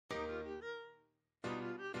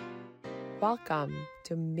Welcome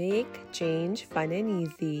to Make Change Fun and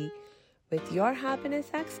Easy with your happiness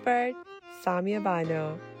expert, Samia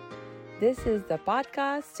Bano. This is the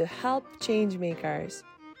podcast to help change makers,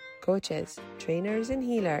 coaches, trainers, and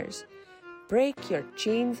healers break your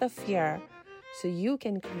chains of fear so you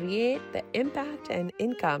can create the impact and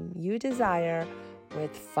income you desire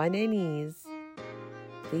with fun and ease.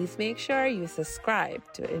 Please make sure you subscribe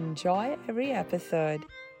to enjoy every episode.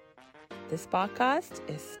 This podcast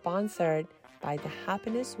is sponsored by the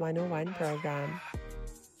Happiness 101 program.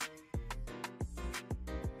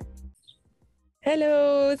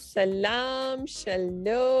 Hello, salam,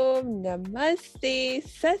 shalom, namaste,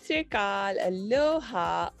 sat sri akal,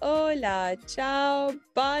 aloha, hola, ciao,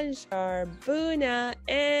 bonjour, buna,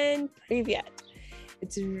 and privyet.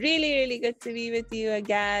 It's really good to be with you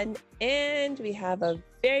again. And we have a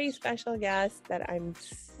very special guest that I'm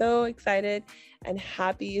so excited and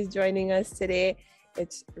happy is joining us today.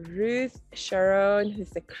 It's Ruth Sharone, who's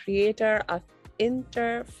the creator of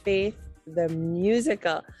Interfaith, the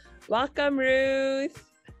musical. Welcome, Ruth.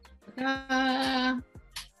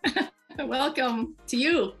 Welcome to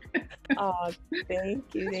you. Oh,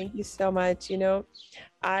 thank you so much. You know,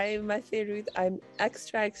 I must say, Ruth, I'm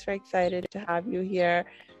extra excited to have you here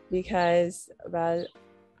because, well,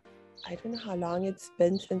 I don't know how long it's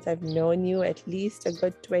been since I've known you, at least a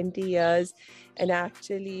good 20 years. And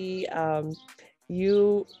actually,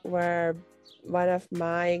 you were one of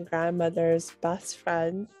my grandmother's best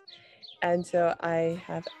friends. And so I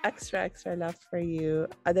have extra love for you,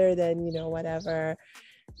 other than, you know, whatever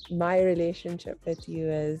my relationship with you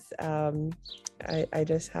is. I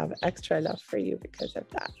just have extra love for you because of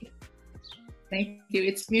that. Thank you.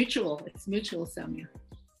 It's mutual, Samia.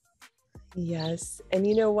 Yes. And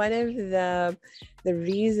you know, one of the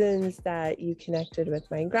reasons that you connected with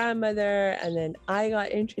my grandmother and then I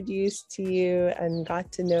got introduced to you and got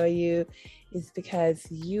to know you is because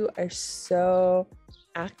you are so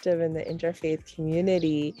active in the interfaith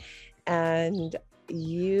community and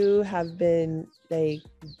you have been like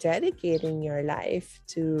dedicating your life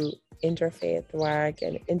to interfaith work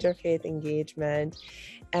and interfaith engagement.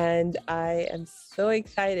 And I am so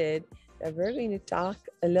excited that we're going to talk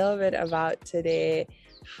a little bit about today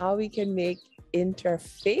how we can make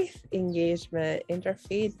interfaith engagement,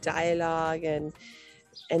 interfaith dialogue, and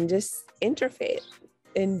just interfaith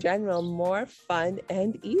in general more fun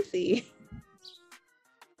and easy.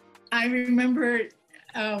 I remember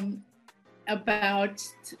about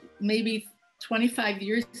maybe 25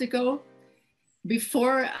 years ago,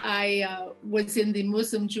 before I was in the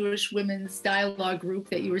Muslim Jewish Women's Dialogue group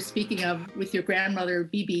that you were speaking of with your grandmother,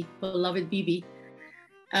 Bibi, beloved Bibi,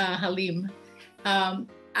 Halim,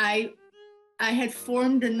 I had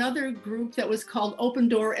formed another group that was called Open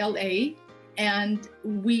Door LA, and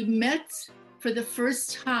we met for the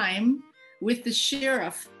first time with the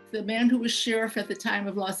sheriff, the man who was sheriff at the time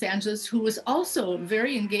of Los Angeles, who was also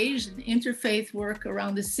very engaged in interfaith work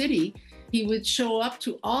around the city. He would show up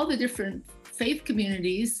to all the different faith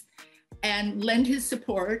communities and lend his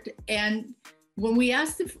support. And when we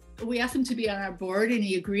asked him to be on our board, and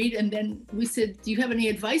he agreed. And then we said, "Do you have any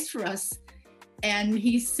advice for us?" And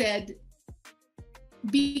he said,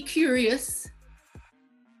 "Be curious.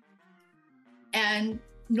 And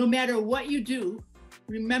no matter what you do,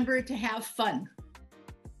 remember to have fun."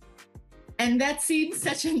 And that seems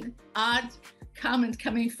such an odd comment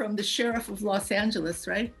coming from the sheriff of Los Angeles,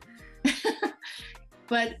 right?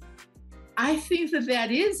 But I think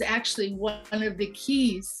that is actually one of the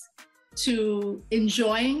keys to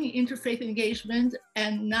enjoying interfaith engagement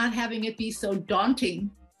and not having it be so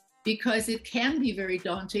daunting, because it can be very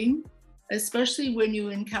daunting, especially when you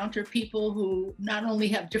encounter people who not only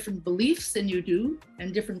have different beliefs than you do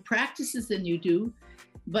and different practices than you do,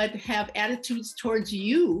 but have attitudes towards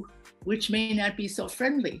you which may not be so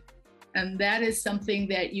friendly. And that is something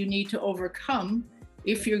that you need to overcome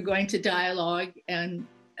if you're going to dialogue and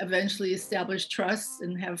eventually establish trust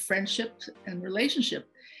and have friendship and relationship.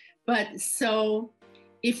 But so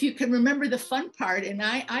if you can remember the fun part, and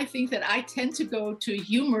I think that I tend to go to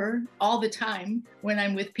humor all the time when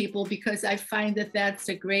I'm with people, because I find that that's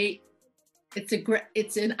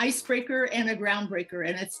it's an icebreaker and a groundbreaker,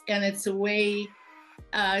 and it's a way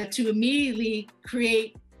to immediately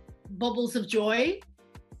create bubbles of joy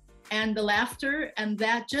and the laughter, and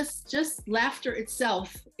that just laughter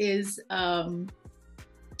itself is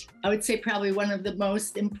I would say probably one of the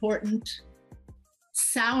most important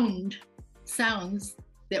sounds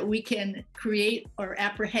that we can create or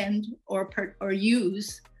apprehend or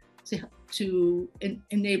use to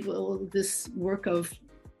enable this work of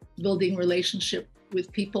building relationship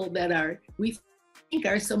with people that we think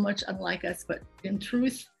are so much unlike us, but in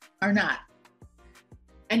truth are not.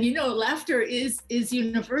 And you know, laughter is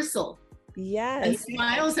universal. Yes. And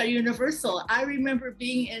smiles are universal. I remember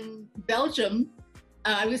being in Belgium.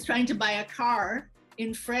 I was trying to buy a car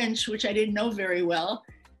in French, which I didn't know very well.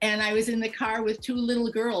 And I was in the car with two little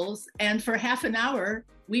girls. And for half an hour,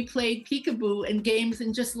 we played peekaboo and games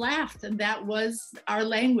and just laughed. And that was our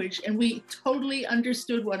language. And we totally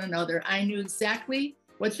understood one another. I knew exactly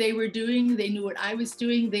what they were doing. They knew what I was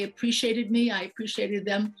doing. They appreciated me. I appreciated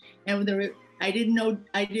them. And I didn't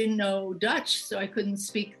know Dutch, so I couldn't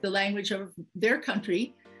speak the language of their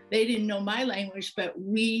country. They didn't know my language, but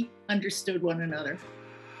we understood one another.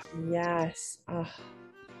 Yes.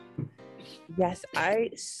 Yes,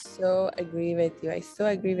 I so agree with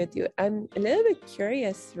you. I'm a little bit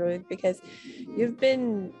curious, Ruth, because you've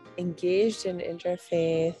been engaged in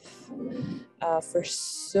interfaith for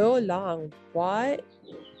so long. What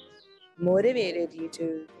motivated you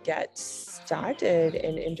to get started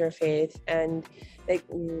in interfaith, and like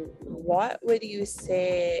what would you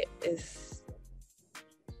say is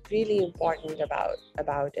really important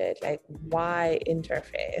about it? Like, why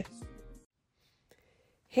interfaith?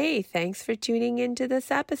 Hey, thanks for tuning into this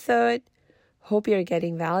episode. Hope you're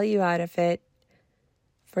getting value out of it.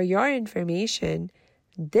 For your information,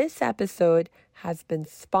 this episode has been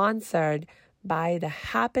sponsored by the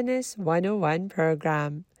Happiness 101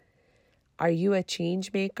 program. Are you a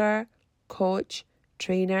change maker, coach,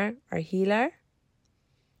 trainer, or healer?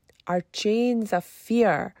 Are chains of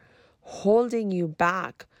fear holding you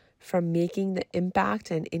back from making the impact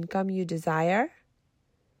and income you desire?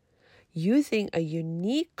 Using a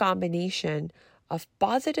unique combination of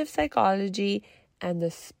positive psychology and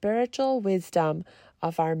the spiritual wisdom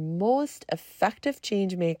of our most effective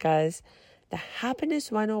change makers, the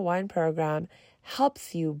Happiness 101 program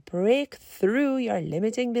helps you break through your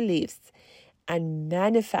limiting beliefs and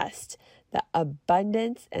manifest the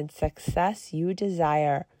abundance and success you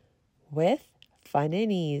desire with fun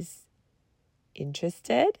and ease.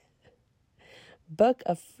 Interested? Book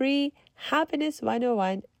a free Happiness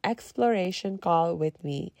 101 exploration call with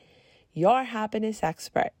me, your happiness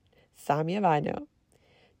expert, Samia Bano.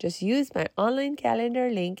 Just use my online calendar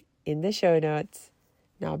link in the show notes.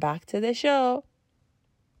 Now back to the show.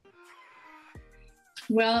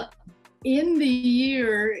 Well, in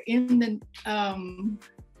the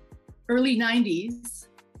early 90s,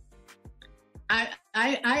 I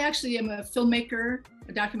actually am a filmmaker,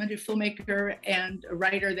 a documentary filmmaker and a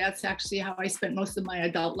writer. That's actually how I spent most of my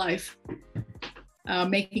adult life,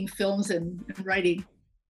 making films and writing.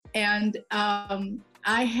 And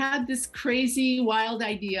I had this crazy, wild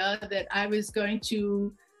idea that I was going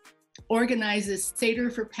to organize a Seder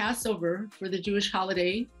for Passover for the Jewish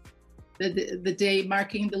holiday, the day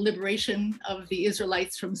marking the liberation of the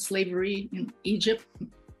Israelites from slavery in Egypt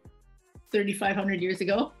 3,500 years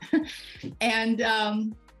ago. And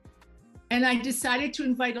I decided to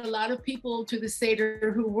invite a lot of people to the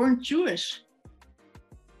Seder who weren't Jewish,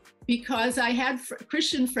 because I had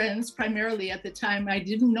Christian friends primarily at the time. I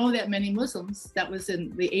didn't know that many Muslims. That was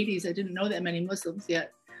in the 80s. I didn't know that many Muslims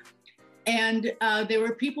yet. And there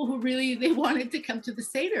were people who they wanted to come to the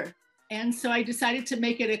Seder. And so I decided to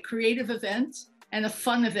make it a creative event and a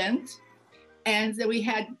fun event. And then we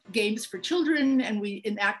had games for children, and we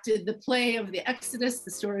enacted the play of the Exodus,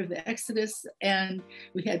 the story of the Exodus. And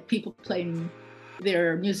we had people playing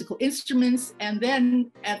their musical instruments. And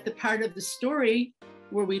then at the part of the story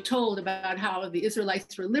where we told about how the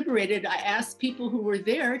Israelites were liberated, I asked people who were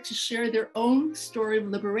there to share their own story of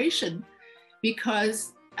liberation.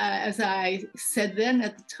 Because as I said then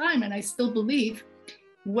at the time, and I still believe,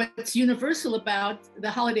 what's universal about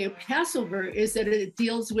the holiday of Passover is that it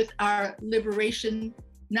deals with our liberation,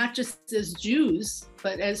 not just as Jews,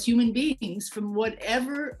 but as human beings from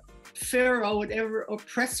whatever pharaoh, whatever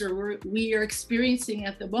oppressor we are experiencing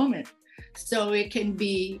at the moment. So it can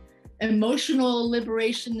be emotional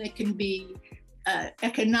liberation, it can be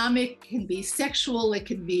economic, it can be sexual, it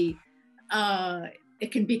can be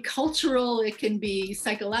cultural, it can be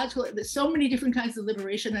psychological. There's so many different kinds of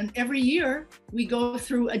liberation. And every year we go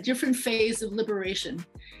through a different phase of liberation.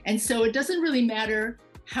 And so it doesn't really matter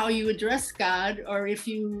how you address God or if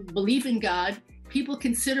you believe in God. People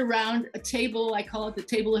can sit around a table, I call it the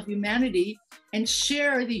table of humanity, and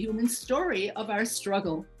share the human story of our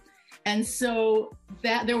struggle. And so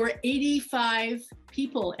that there were 85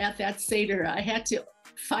 people at that Seder. I had to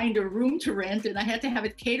find a room to rent, and I had to have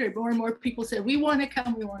it catered. More and more people said, we want to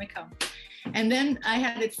come. And then I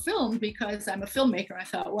had it filmed because I'm a filmmaker. I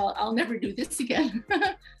thought, well, I'll never do this again.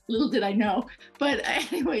 Little did I know. But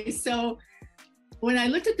anyway, so when I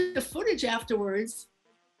looked at the footage afterwards,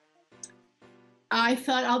 I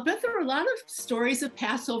thought, I'll bet there are a lot of stories of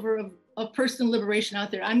Passover, of personal liberation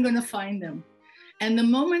out there. I'm going to find them. And the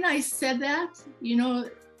moment I said that, you know,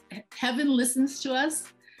 heaven listens to us.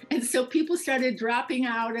 And so people started dropping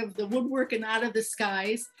out of the woodwork and out of the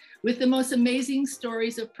skies with the most amazing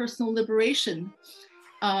stories of personal liberation,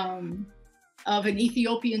 of an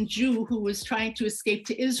Ethiopian Jew who was trying to escape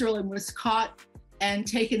to Israel and was caught and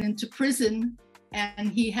taken into prison.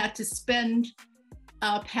 And he had to spend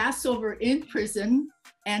Passover in prison,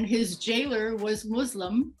 and his jailer was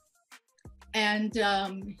Muslim. And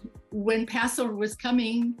when Passover was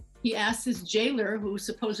coming, he asked his jailer, who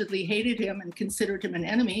supposedly hated him and considered him an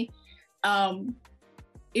enemy,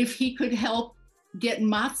 if he could help get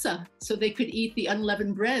matzah so they could eat the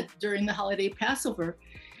unleavened bread during the holiday Passover.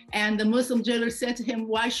 And the Muslim jailer said to him,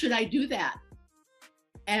 "Why should I do that?"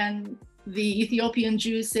 And the Ethiopian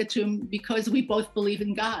Jews said to him, "Because we both believe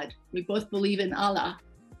in God. We both believe in Allah."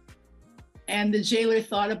 And the jailer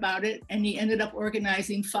thought about it, and he ended up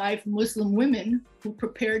organizing 5 Muslim women who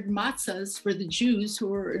prepared matzahs for the Jews who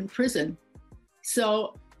were in prison.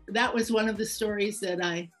 So that was one of the stories that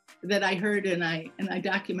I heard, and I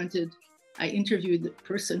documented. I interviewed the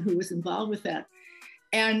person who was involved with that.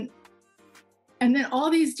 And then all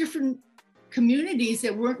these different communities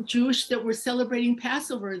that weren't Jewish that were celebrating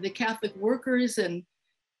Passover, the Catholic workers, and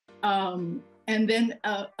then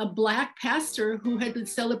a Black pastor who had been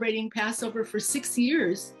celebrating Passover for 6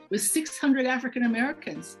 years with 600 African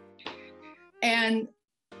Americans. And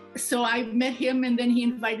so I met him, and then he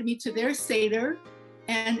invited me to their Seder.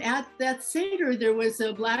 And at that Seder, there was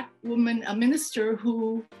a Black woman, a minister,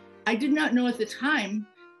 who I did not know at the time,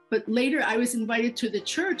 but later I was invited to the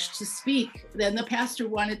church to speak. Then the pastor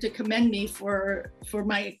wanted to commend me for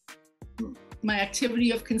my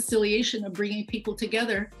activity of conciliation, of bringing people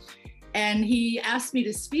together. And he asked me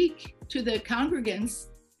to speak to the congregants.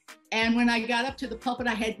 And when I got up to the pulpit,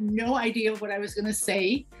 I had no idea what I was going to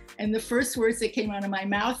say. And the first words that came out of my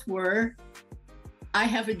mouth were, "I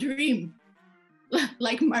have a dream,"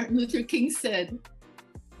 like Martin Luther King said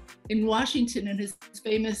in Washington in his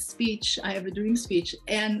famous speech, "I have a dream" speech.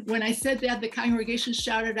 And when I said that, the congregation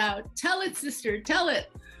shouted out, "Tell it, sister, tell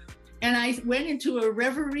it." And I went into a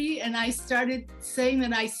reverie, and I started saying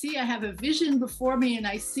that I have a vision before me, and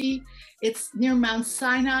I see it's near Mount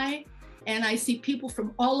Sinai, and I see people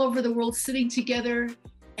from all over the world sitting together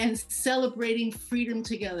and celebrating freedom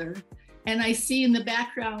together. And I see in the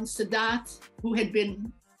background Sadat, who had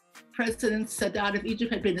been President Sadat of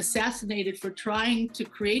Egypt, had been assassinated for trying to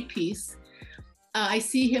create peace. I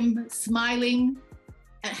see him smiling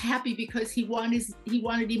and happy because he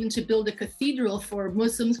wanted even to build a cathedral for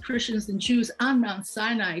Muslims, Christians, and Jews on Mount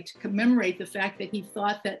Sinai to commemorate the fact that he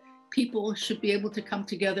thought that people should be able to come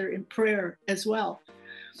together in prayer as well.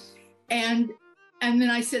 And then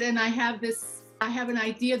I said, and I have an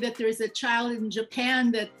idea that there's a child in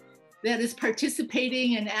Japan that is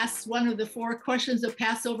participating and asks one of the 4 questions of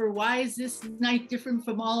Passover: why is this night different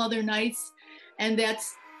from all other nights? And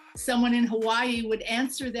that's someone in Hawaii would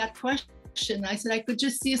answer that question. I said, I could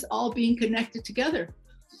just see us all being connected together.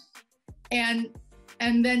 And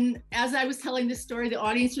then as I was telling this story, the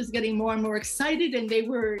audience was getting more and more excited, and they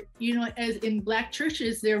were, you know, as in Black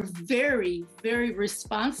churches, they're very, very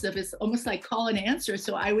responsive. It's almost like call and answer.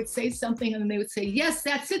 So I would say something, and then they would say, "Yes,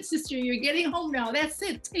 that's it, sister. You're getting home now. That's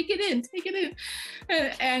it. Take it in,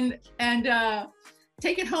 and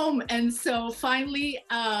take it home." And so finally,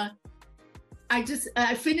 I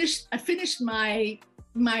finished my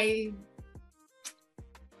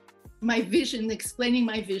vision, explaining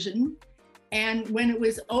my vision. And when it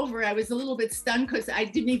was over, I was a little bit stunned because I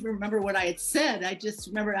didn't even remember what I had said. I just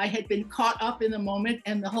remember I had been caught up in the moment,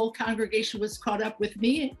 and the whole congregation was caught up with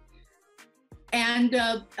me. And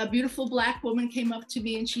a beautiful Black woman came up to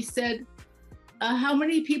me, and she said, "How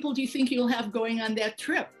many people do you think you'll have going on that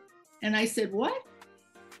trip?" And I said, "What?"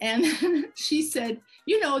 And she said,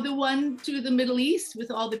 "You know, the one to the Middle East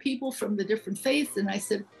with all the people from the different faiths." And I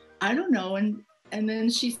said, "I don't know." And then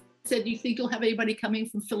she said, "Do you think you'll have anybody coming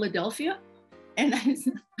from Philadelphia?" And I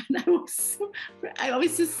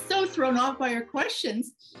was just so thrown off by her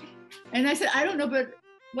questions. And I said, "I don't know, but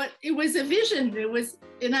it was a vision. It was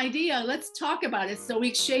an idea. Let's talk about it." So we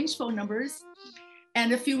exchanged phone numbers.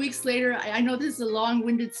 And a few weeks later, I know this is a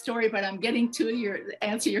long-winded story, but I'm getting to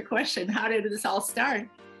answer your question. How did this all start?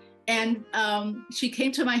 And she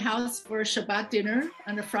came to my house for a Shabbat dinner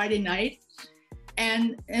on a Friday night.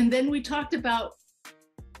 And then we talked about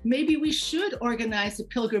maybe we should organize a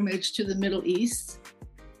pilgrimage to the Middle East,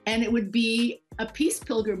 and it would be a peace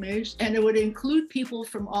pilgrimage, and it would include people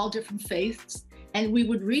from all different faiths, and we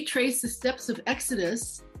would retrace the steps of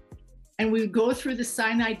Exodus And we would go through the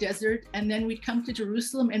Sinai desert, and then we'd come to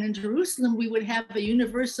Jerusalem. And in Jerusalem, we would have a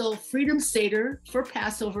universal freedom Seder for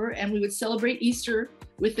Passover, and we would celebrate Easter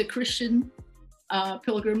with the Christian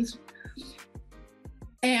pilgrims.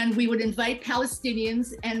 And we would invite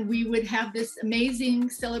Palestinians, and we would have this amazing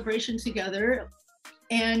celebration together.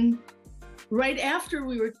 And right after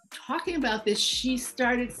we were talking about this, she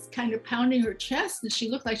started kind of pounding her chest, and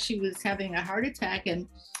she looked like she was having a heart attack. And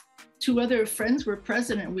 2 other friends were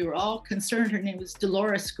present, and we were all concerned. Her name was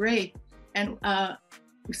Dolores Gray. And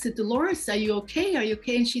we said, Dolores, are you okay? Are you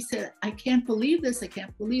okay? And she said, I can't believe this. I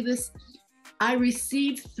can't believe this. I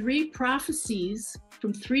received 3 prophecies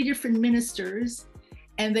from 3 different ministers,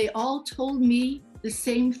 and they all told me the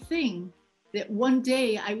same thing, that one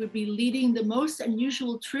day I would be leading the most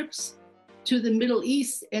unusual trips to the Middle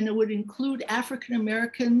East, and it would include African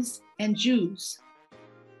Americans and Jews.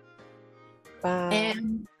 Wow.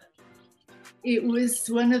 And it was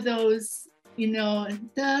one of those,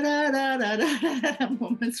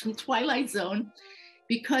 moments from Twilight Zone,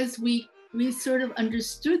 because we sort of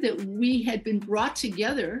understood that we had been brought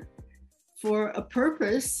together for a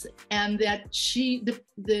purpose, and that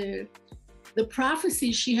the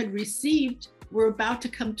prophecies she had received were about to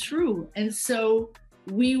come true. And so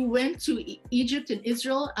we went to Egypt and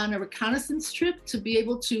Israel on a reconnaissance trip to be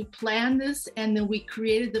able to plan this, and then we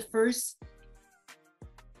created the first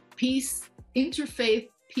interfaith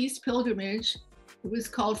peace pilgrimage. It was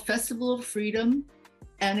called Festival of Freedom,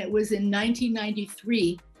 and it was in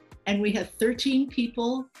 1993. And we had 13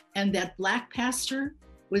 people, and that Black pastor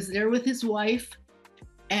was there with his wife.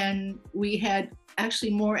 And we had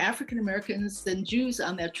actually more African Americans than Jews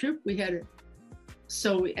on that trip. We had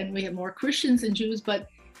more Christians than Jews, but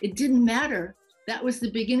it didn't matter. That was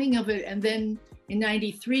the beginning of it. And then in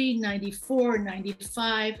 93, 94,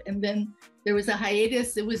 95, and then there was a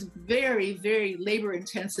hiatus. It was very, very labor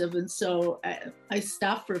intensive. And so I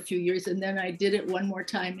stopped for a few years, and then I did it one more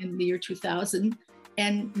time in the year 2000.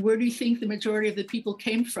 And where do you think the majority of the people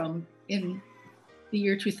came from in the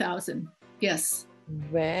year 2000? Yes.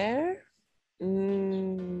 Where?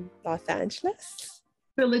 Los Angeles?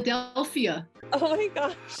 Philadelphia. Oh my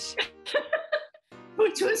gosh.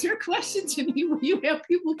 Which was your question to me? You have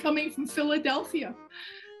people coming from Philadelphia.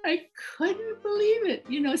 I couldn't believe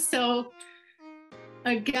it. So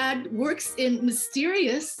God works in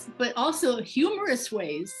mysterious, but also humorous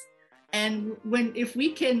ways. And if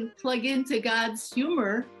we can plug into God's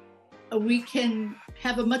humor, we can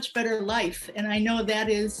have a much better life. And I know that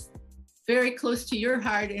is very close to your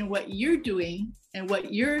heart and what you're doing and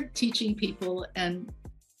what you're teaching people and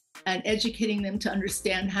educating them to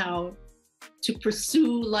understand how to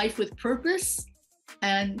pursue life with purpose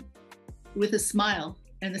and with a smile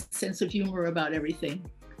and a sense of humor about everything.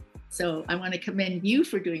 So I want to commend you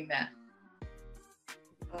for doing that.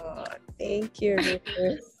 Oh, thank you,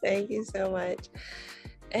 Ruth. Thank you so much.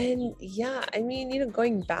 And yeah, I mean,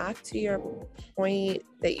 going back to your point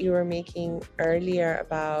that you were making earlier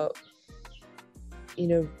about,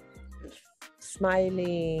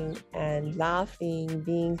 smiling and laughing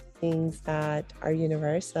being things that are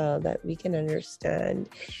universal, that we can understand,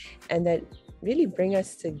 and that really bring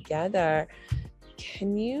us together.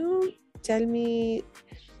 Can you tell me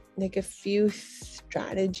a few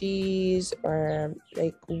strategies, or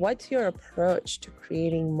what's your approach to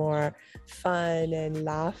creating more fun and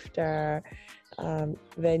laughter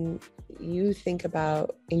when you think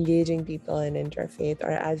about engaging people in interfaith,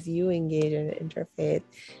 or as you engage in interfaith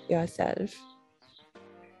yourself?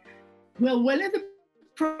 Well, one of the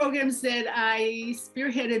programs that I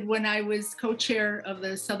spearheaded when I was co-chair of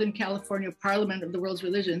the Southern California Parliament of the World's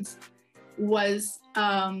Religions was,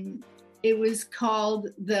 it was called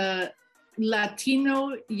the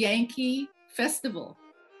Latino Yankee Festival.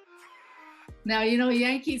 Now,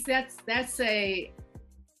 Yankees,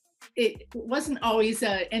 it wasn't always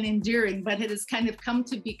an endearing, but it has kind of come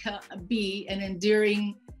to be an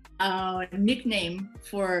endearing nickname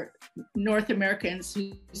for North Americans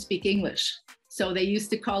who speak English. So they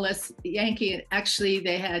used to call us Yankee. And actually,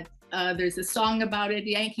 they had, there's a song about it,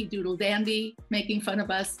 Yankee Doodle Dandy, making fun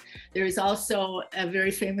of us. There's also a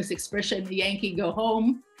very famous expression, Yankee go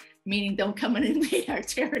home, meaning don't come and invade our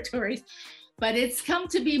territories. But it's come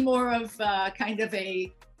to be more of kind of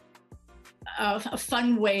a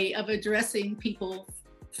fun way of addressing people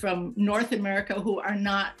from North America who are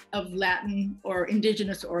not of Latin or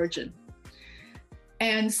indigenous origin.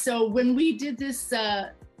 And so when we did this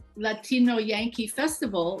Latino Yankee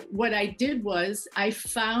Festival, what I did was I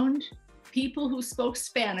found people who spoke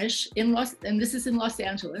Spanish and this is in Los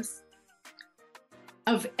Angeles,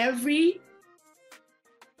 of every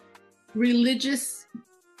religious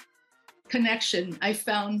connection. I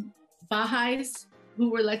found Baha'is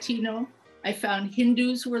who were Latino. I found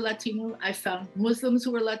Hindus who were Latino. I found Muslims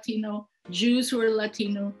who were Latino, Jews who were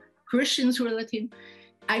Latino, Christians who were Latino.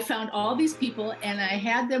 I found all these people and I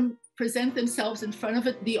had them present themselves in front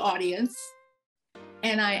of the audience.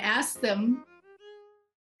 And I asked them,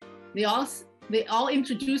 they all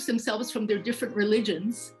introduced themselves from their different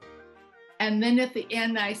religions. And then at the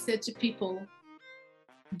end, I said to people,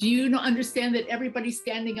 do you understand that everybody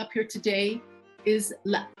standing up here today is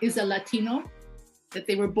a Latino, that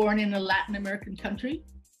they were born in a Latin American country?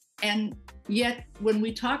 And yet, when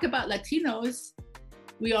we talk about Latinos,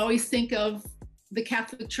 we always think of the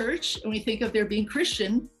Catholic Church and we think of their being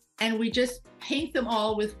Christian, and we just paint them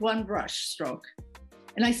all with one brush stroke.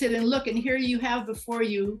 And I said, and look, and here you have before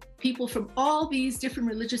you people from all these different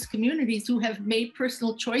religious communities who have made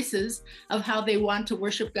personal choices of how they want to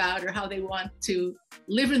worship God or how they want to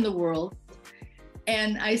live in the world.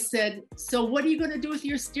 And I said, so what are you going to do with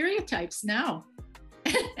your stereotypes now?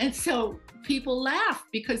 And so people laugh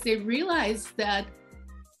because they realize that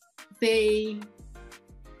they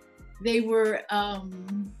were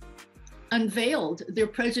unveiled, their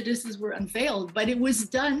prejudices were unveiled, but it was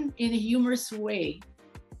done in a humorous way.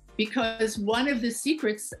 Because one of the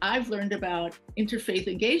secrets I've learned about interfaith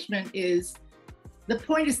engagement is the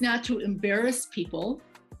point is not to embarrass people.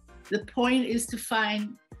 The point is to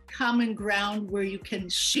find common ground where you can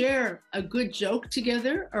share a good joke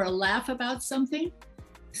together or a laugh about something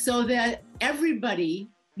so that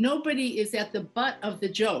nobody is at the butt of the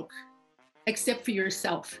joke except for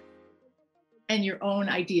yourself and your own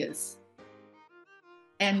ideas.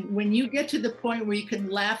 And when you get to the point where you can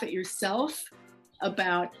laugh at yourself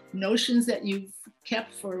about notions that you've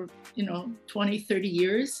kept for 20, 30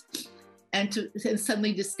 years and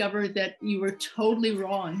suddenly discover that you were totally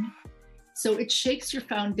wrong. So it shakes your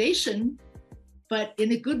foundation, but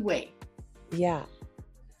in a good way. Yeah.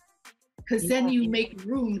 Because then you make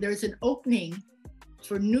room, there's an opening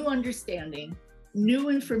for new understanding, new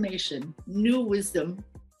information, new wisdom,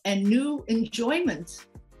 and new enjoyment,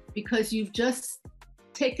 because you've just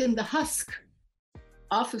taken the husk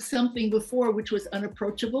off of something before which was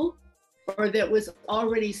unapproachable or that was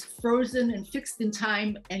already frozen and fixed in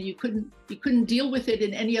time, and you couldn't deal with it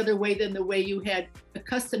in any other way than the way you had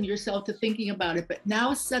accustomed yourself to thinking about it. But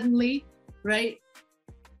now suddenly, right,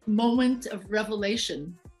 moment of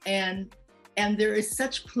revelation, and there is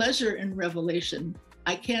such pleasure in revelation.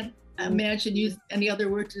 I can't imagine use any other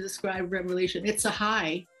word to describe revelation. It's a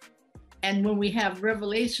high. And when we have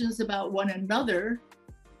revelations about one another,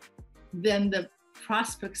 then the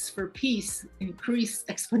prospects for peace increase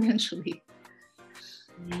exponentially.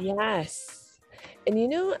 Yes.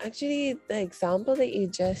 And actually, the example that you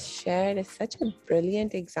just shared is such a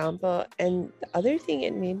brilliant example. And the other thing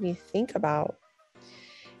it made me think about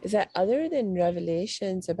is that other than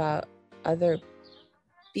revelations about other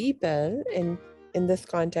people, in this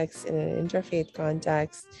context, in an interfaith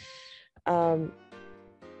context,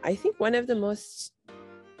 I think one of the most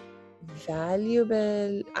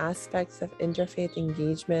valuable aspects of interfaith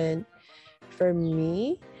engagement for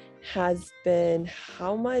me has been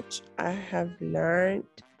how much I have learned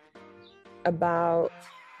about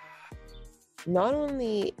not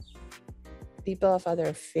only people of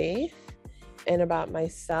other faith and about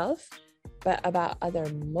myself, but about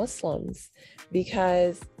other Muslims.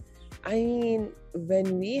 Because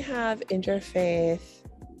when we have interfaith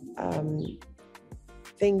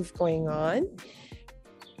things going on,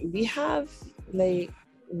 we have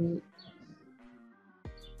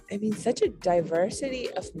such a diversity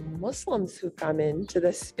of Muslims who come into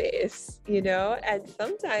the space, and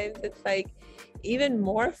sometimes it's even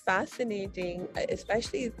more fascinating,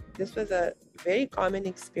 especially this was a very common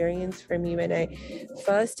experience for me when I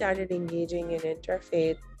first started engaging in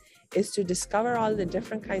interfaith, is to discover all the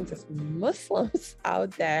different kinds of Muslims out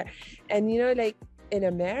there. And, in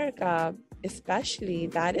America, especially,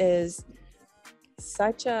 that is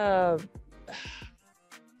such a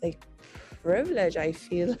privilege I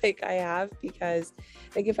feel like I have, because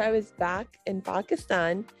if I was back in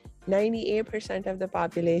Pakistan, 98% of the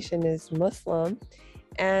population is Muslim,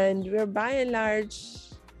 and we're by and large,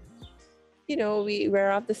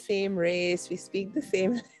 we're of the same race, we speak the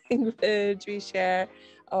same language, we share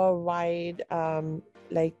a wide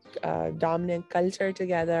dominant culture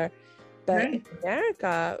together. But right. In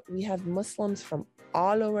America, we have Muslims from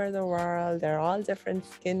all over the world. They're all different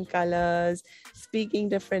skin colors, speaking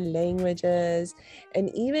different languages. And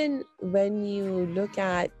even when you look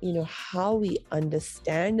at, how we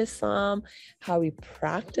understand Islam, how we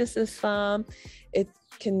practice Islam, it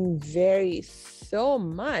can vary so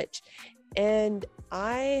much. And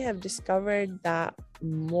I have discovered that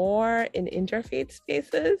more in interfaith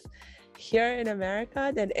spaces here in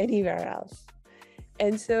America than anywhere else.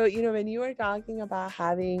 And so, you know, when you were talking about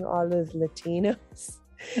having all those Latinos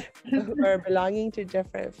who are belonging to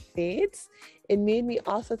different faiths, it made me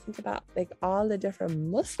also think about like all the different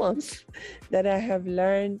Muslims that I have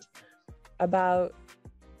learned about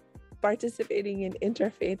participating in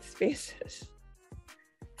interfaith spaces.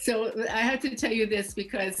 So I have to tell you this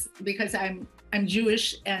because I'm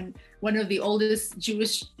Jewish, and one of the oldest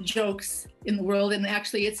Jewish jokes in the world, and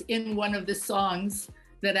actually it's in one of the songs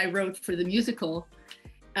that I wrote for the musical,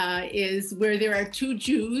 is where there are two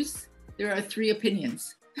Jews, there are three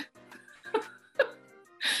opinions.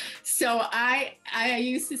 So I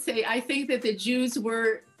used to say, I think that the Jews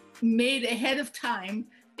were made ahead of time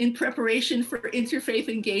in preparation for interfaith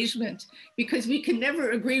engagement, because we can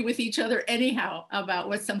never agree with each other anyhow about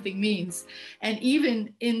what something means. And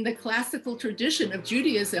even in the classical tradition of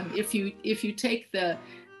Judaism, if you take the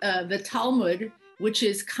Talmud, which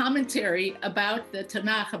is commentary about the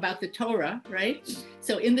Tanakh, about the Torah, right?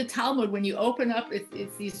 So in the Talmud, when you open up,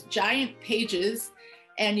 it's these giant pages,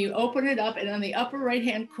 and you open it up, and on the upper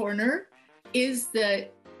right-hand corner is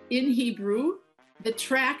in Hebrew, the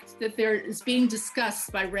tract that there is being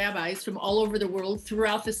discussed by rabbis from all over the world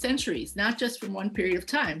throughout the centuries, not just from one period of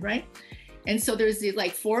time, right? And so there's these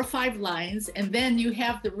like 4 or 5 lines, and then you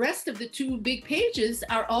have the rest of the 2 big pages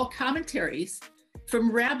are all commentaries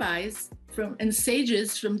from rabbis and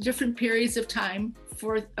sages from different periods of time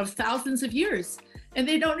of thousands of years, and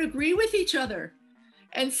they don't agree with each other.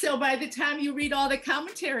 And so by the time you read all the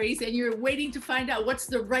commentaries and you're waiting to find out what's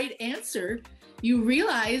the right answer, you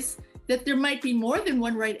realize that there might be more than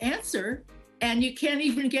one right answer, and you can't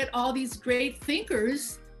even get all these great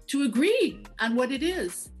thinkers to agree on what it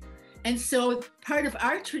is. And so part of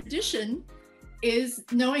our tradition is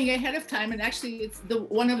knowing ahead of time, and actually it's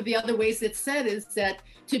one of the other ways it's said is that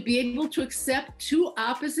to be able to accept 2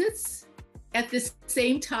 opposites at the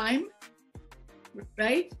same time,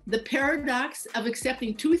 right? The paradox of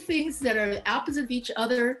accepting 2 things that are opposite of each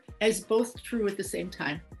other as both true at the same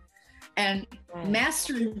time. And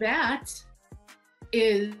mastering that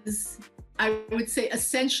is, I would say,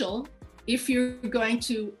 essential if you're going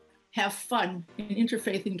to have fun in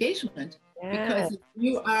interfaith engagement. Because if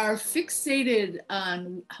you are fixated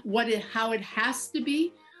on how it has to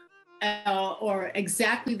be, or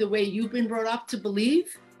exactly the way you've been brought up to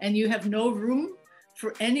believe, and you have no room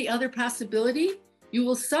for any other possibility, you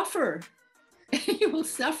will suffer. You will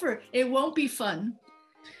suffer. It won't be fun.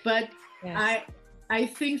 But I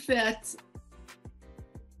think that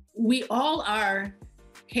we all are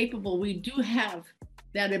capable. We do have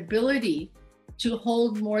that ability to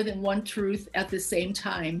hold more than one truth at the same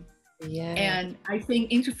time. Yeah. And I think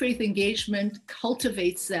interfaith engagement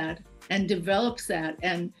cultivates that and develops that.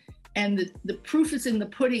 And the proof is in the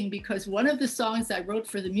pudding, because one of the songs I wrote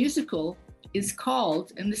for the musical is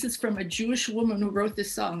called, and this is from a Jewish woman who wrote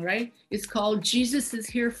this song, right? It's called Jesus is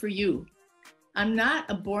Here for You. I'm not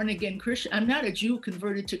a born again Christian. I'm not a Jew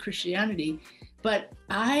converted to Christianity, but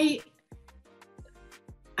I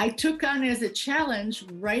took on as a challenge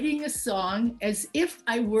writing a song as if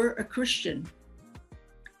I were a Christian.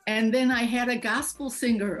 And then I had a gospel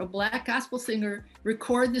singer, a Black gospel singer,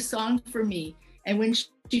 record the song for me. And when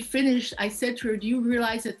she finished, I said to her, do you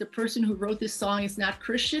realize that the person who wrote this song is not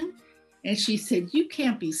Christian? And she said, you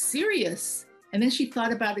can't be serious. And then she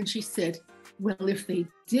thought about it and she said, well, if they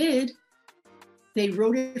did, they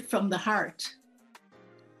wrote it from the heart.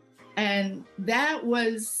 And that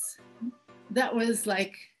was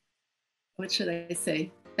like, what should I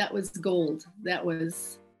say? That was gold. That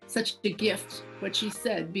was such a gift, what she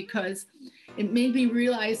said, because it made me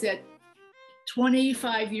realize that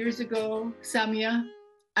 25 years ago, Samia,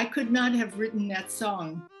 I could not have written that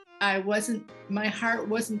song. My heart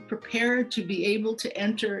wasn't prepared to be able to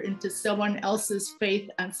enter into someone else's faith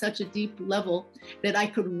on such a deep level that I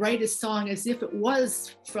could write a song as if it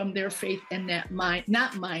was from their faith and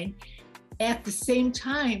not mine. At the same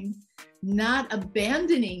time, not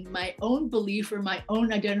abandoning my own belief or my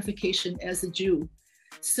own identification as a Jew.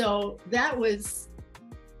 So that was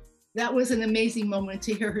an amazing moment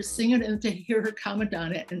to hear her sing it and to hear her comment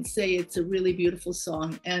on it and say it's a really beautiful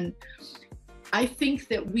song. And I think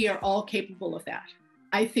that we are all capable of that.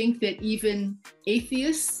 I think that even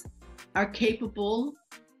atheists are capable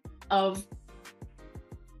of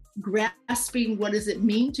grasping what does it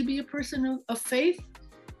mean to be a person of faith,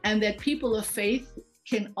 and that people of faith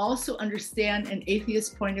can also understand an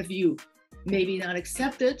atheist point of view. Maybe not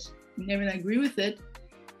accept it, maybe not agree with it,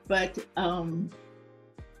 but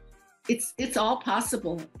it's all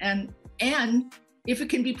possible. And if it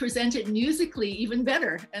can be presented musically, even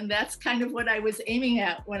better. And that's kind of what I was aiming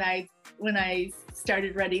at when I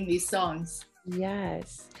started writing these songs.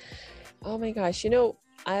 Yes. Oh my gosh.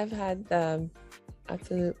 I've had the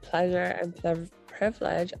absolute pleasure and the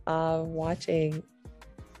privilege of watching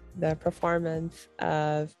the performance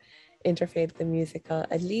of Interfaith the musical,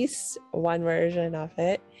 at least one version of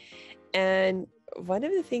it. And one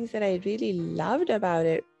of the things that I really loved about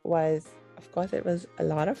it was, of course, it was a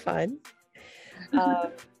lot of fun.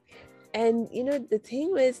 And the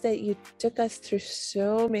thing was that you took us through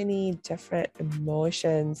so many different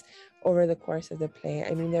emotions over the course of the play.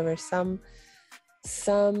 I mean, there were some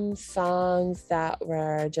songs that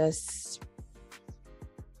were just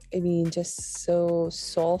so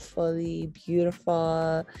soulfully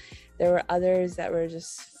beautiful. There were others that were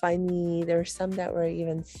just funny. There were some that were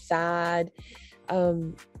even sad.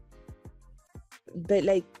 But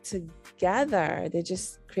like together, they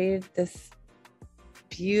just created this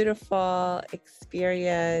beautiful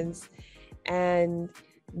experience. And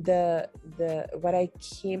the what I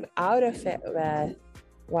came out of it with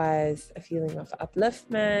was a feeling of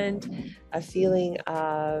upliftment, a feeling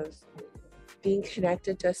of being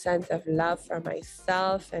connected to a sense of love for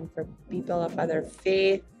myself and for people of other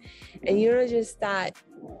faith. And just that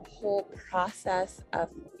whole process of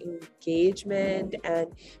engagement.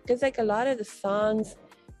 And because like a lot of the songs,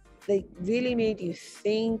 they really made you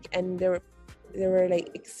think, and they were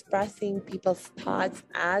like expressing people's thoughts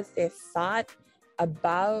as they thought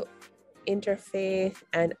about interfaith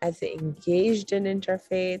and as they engaged in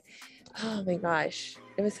interfaith. Oh my gosh,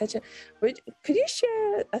 it was such a... Could you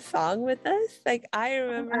share a song with us? Like, I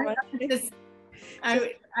remember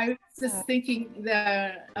I was just thinking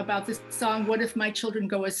about this song, What If My Children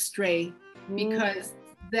Go Astray? Because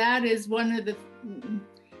that is one of the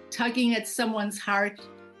tugging at someone's heart,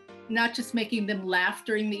 not just making them laugh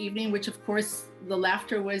during the evening, which of course the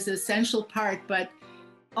laughter was an essential part, but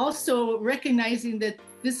also recognizing that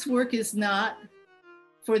this work is not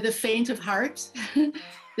for the faint of heart,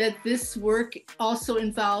 that this work also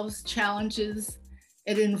involves challenges.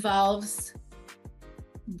 It involves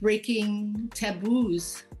breaking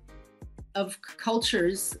taboos of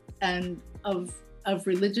cultures and of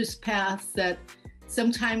religious paths that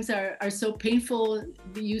sometimes are so painful.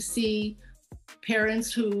 You see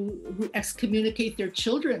parents who excommunicate their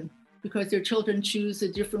children because their children choose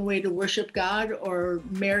a different way to worship God or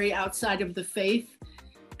marry outside of the faith.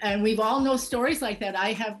 And we've all know stories like that.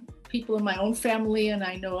 I have people in my own family, and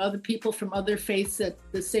I know other people from other faiths that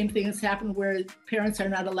the same thing has happened, where parents are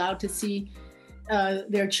not allowed to see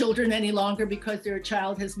their children any longer because their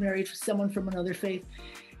child has married someone from another faith.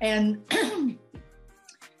 And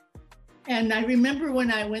and I remember when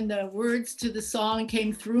the words to the song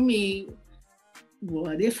came through me,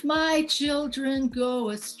 what if my children go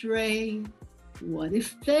astray? What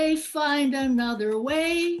if they find another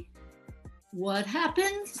way? What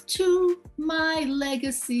happens to my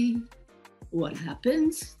legacy? What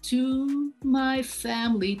happens to my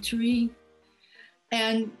family tree?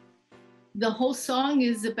 And the whole song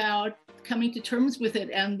is about coming to terms with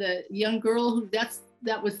it. And the young girl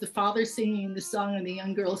that was the father singing the song, and the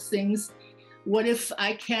young girl sings, what if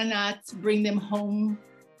I cannot bring them home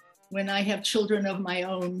when I have children of my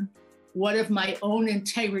own? What of my own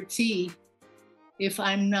integrity if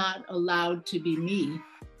I'm not allowed to be me?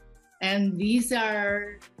 And these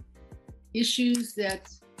are issues that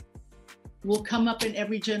will come up in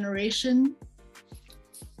every generation,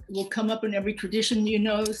 will come up in every tradition.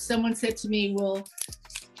 Someone said to me, well,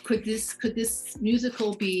 could this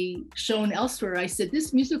musical be shown elsewhere? I said,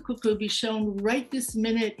 this musical could be shown right this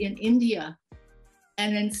minute in India.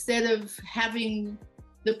 And instead of having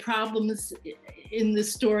the problems in the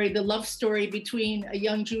story, the love story between a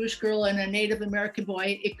young Jewish girl and a Native American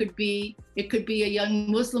boy, it could be a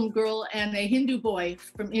young Muslim girl and a Hindu boy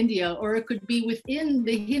from India, or it could be within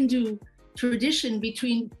the Hindu tradition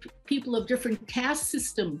between people of different caste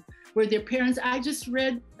system, where their parents... I just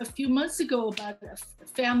read a few months ago about a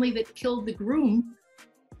family that killed the groom.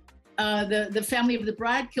 The family of the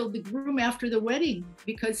bride killed the groom after the wedding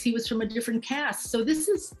because he was from a different caste. So this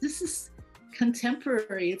is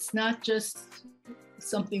contemporary. It's not just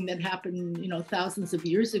something that happened, thousands of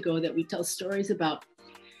years ago that we tell stories about.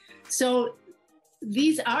 So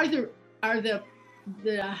these are the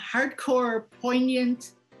hardcore,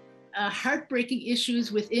 poignant, heartbreaking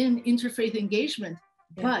issues within interfaith engagement.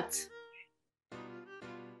 Yeah. But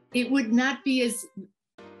it would not be as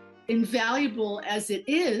invaluable as it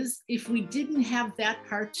is if we didn't have that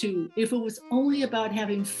part too. If it was only about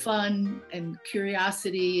having fun and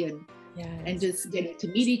curiosity and yes, and just getting to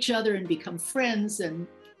meet each other and become friends, and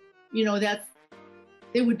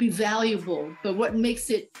it would be valuable. But what makes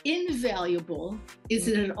it invaluable is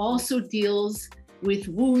that it also deals with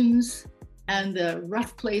wounds and the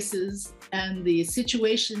rough places and the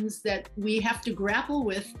situations that we have to grapple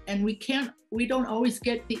with, and we don't always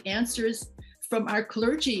get the answers from our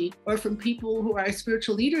clergy or from people who are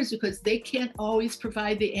spiritual leaders, because they can't always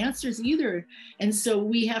provide the answers either. And so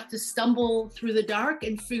we have to stumble through the dark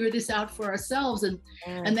and figure this out for ourselves. And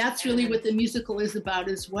that's really what the musical is about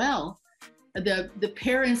as well. The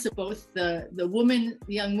parents of both the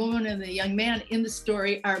young woman and the young man in the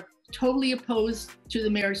story are totally opposed to the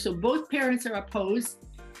marriage. So both parents are opposed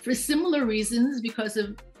for similar reasons, because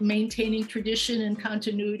of maintaining tradition and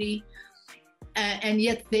continuity. And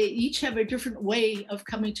yet they each have a different way of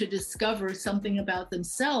coming to discover something about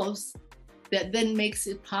themselves that then makes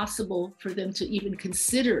it possible for them to even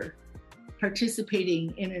consider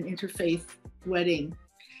participating in an interfaith wedding.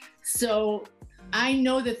 So I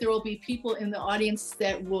know that there will be people in the audience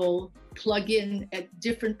that will plug in at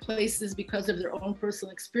different places because of their own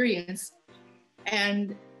personal experience.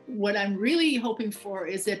 And what I'm really hoping for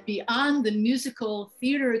is that beyond the musical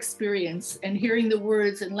theater experience and hearing the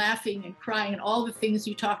words and laughing and crying and all the things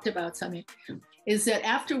you talked about, Samia, is that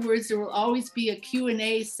afterwards there will always be a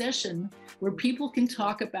Q&A session where people can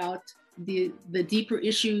talk about the deeper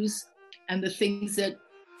issues and the things that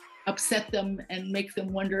upset them and make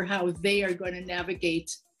them wonder how they are going to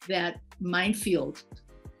navigate that minefield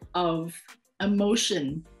of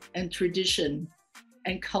emotion and tradition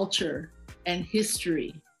and culture and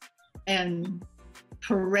history and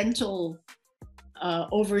parental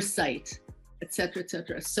oversight, et cetera, et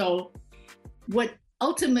cetera. So what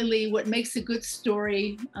makes a good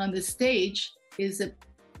story on the stage is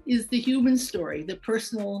the human story, the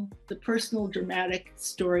personal dramatic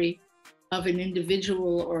story of an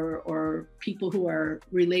individual or people who are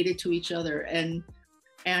related to each other. And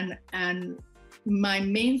my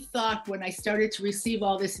main thought when I started to receive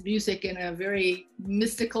all this music in a very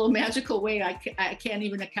mystical, magical way, I can't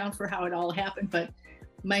even account for how it all happened, but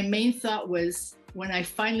my main thought was, when I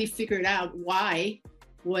finally figured out why,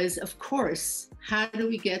 was, of course, how do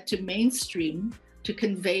we get to mainstream to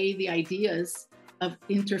convey the ideas of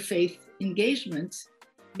interfaith engagement,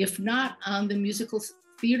 if not on the musical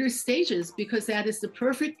theater stages, because that is the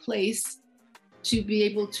perfect place to be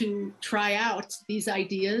able to try out these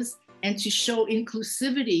ideas and to show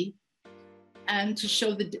inclusivity and to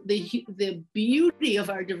show the beauty of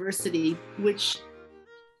our diversity, which,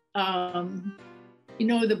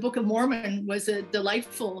 the Book of Mormon was a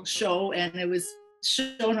delightful show, and it was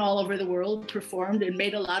shown all over the world, performed, and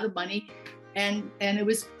made a lot of money. And it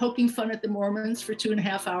was poking fun at the Mormons for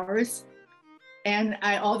 2.5 hours. And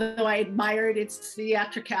although I admired its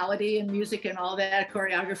theatricality and music and all that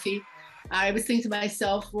choreography, I was thinking to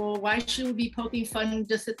myself, well, why should we be poking fun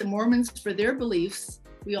just at the Mormons for their beliefs?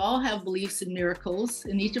 We all have beliefs in miracles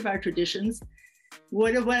in each of our traditions.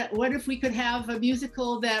 What if we could have a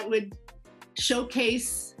musical that would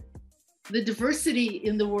showcase the diversity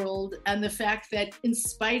in the world and the fact that in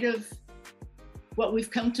spite of what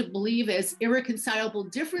we've come to believe as irreconcilable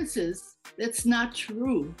differences, that's not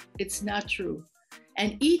true. It's not true.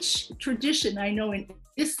 And each tradition, I know in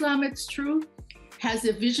Islam it's true, has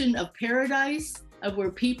a vision of paradise, of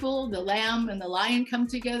where people, the lamb and the lion come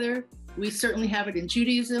together. We certainly have it in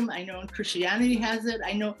Judaism. I know in Christianity has it.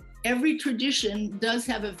 I know every tradition does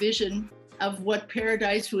have a vision of what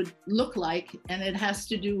paradise would look like, and it has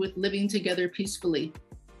to do with living together peacefully.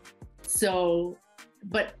 So,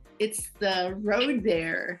 but it's the road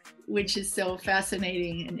there, which is so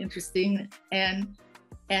fascinating and interesting. And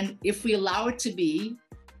if we allow it to be,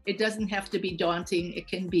 it doesn't have to be daunting. It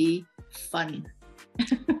can be fun.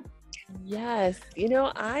 Yes.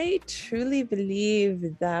 I truly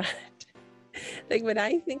believe that, like, when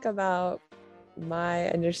I think about my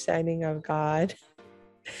understanding of God,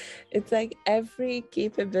 it's like every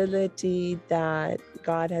capability that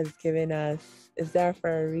God has given us is there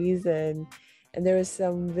for a reason. And there is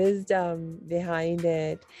some wisdom behind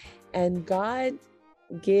it. And God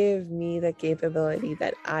gave me the capability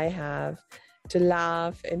that I have to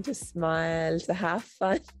laugh and to smile, to have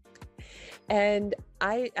fun. And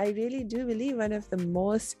I really do believe one of the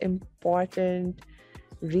most important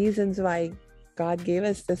reasons why God gave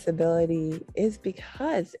us this ability is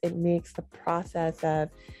because it makes the process of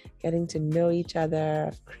getting to know each other,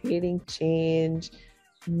 of creating change,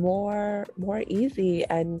 more easy.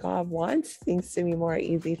 And God wants things to be more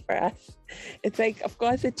easy for us. It's like, of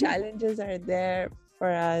course, the challenges are there for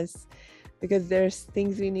us because there's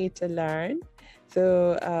things we need to learn.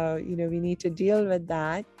 So, we need to deal with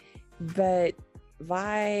that. But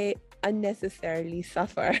why unnecessarily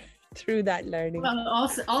suffer through that learning. Well,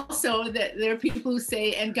 also that there are people who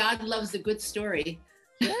say, and God loves a good story.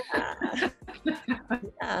 Yeah.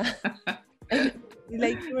 Yeah. And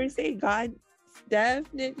like you were saying, God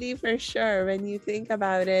definitely, for sure, when you think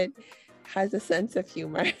about it, has a sense of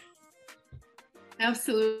humor.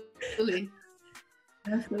 Absolutely.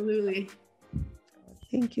 Absolutely.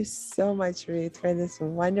 Thank you so much, Ruth, for this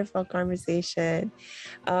wonderful conversation.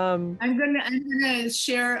 I'm gonna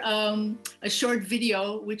share a short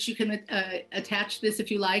video which you can attach this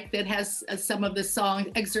if you like, that has some of the songs,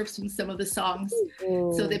 excerpts from some of the songs,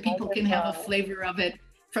 so that people can have a flavor of it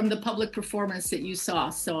from the public performance that you saw.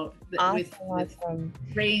 So with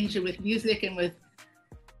range and with music and with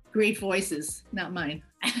great voices, not mine.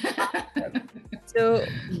 So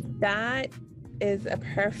that is a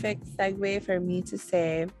perfect segue for me to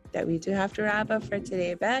say that we do have to wrap up for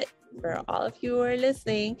today. But for all of you who are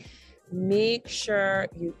listening, make sure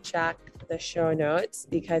you check the show notes,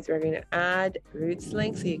 because we're going to add Ruth's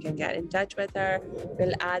link so you can get in touch with her.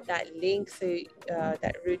 We'll add that link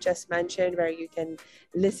that Ruth just mentioned, where you can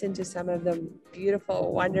listen to some of the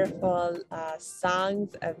beautiful, wonderful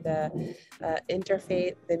songs of the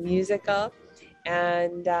Interfaith, the musical.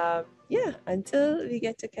 And yeah, until we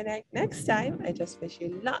get to connect next time, I just wish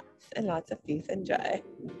you lots and lots of peace and joy.